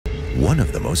One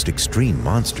of the most extreme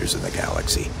monsters in the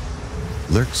galaxy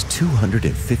lurks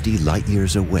 250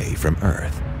 light-years away from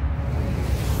Earth.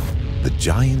 The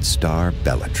giant star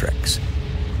Bellatrix.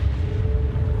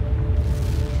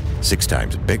 6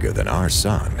 times bigger than our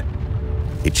sun,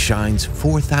 it shines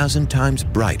 4,000 times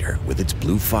brighter with its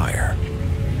blue fire.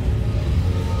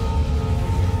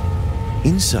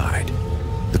 Inside,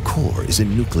 the core is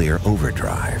in nuclear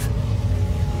overdrive.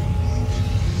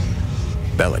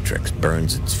 Bellatrix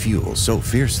burns its fuel so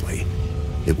fiercely,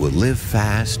 it will live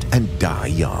fast and die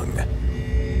young.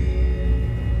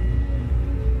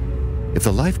 If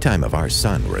the lifetime of our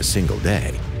sun were a single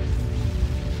day,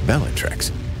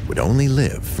 Bellatrix would only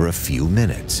live for a few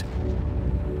minutes.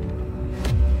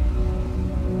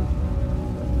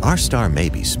 Our star may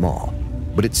be small,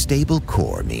 but its stable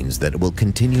core means that it will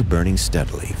continue burning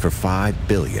steadily for 5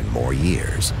 billion more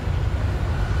years.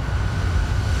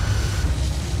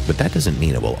 But that doesn't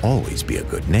mean it will always be a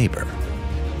good neighbor.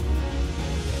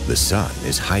 The sun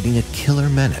is hiding a killer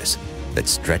menace that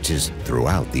stretches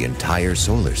throughout the entire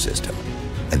solar system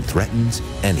and threatens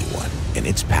anyone in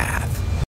its path.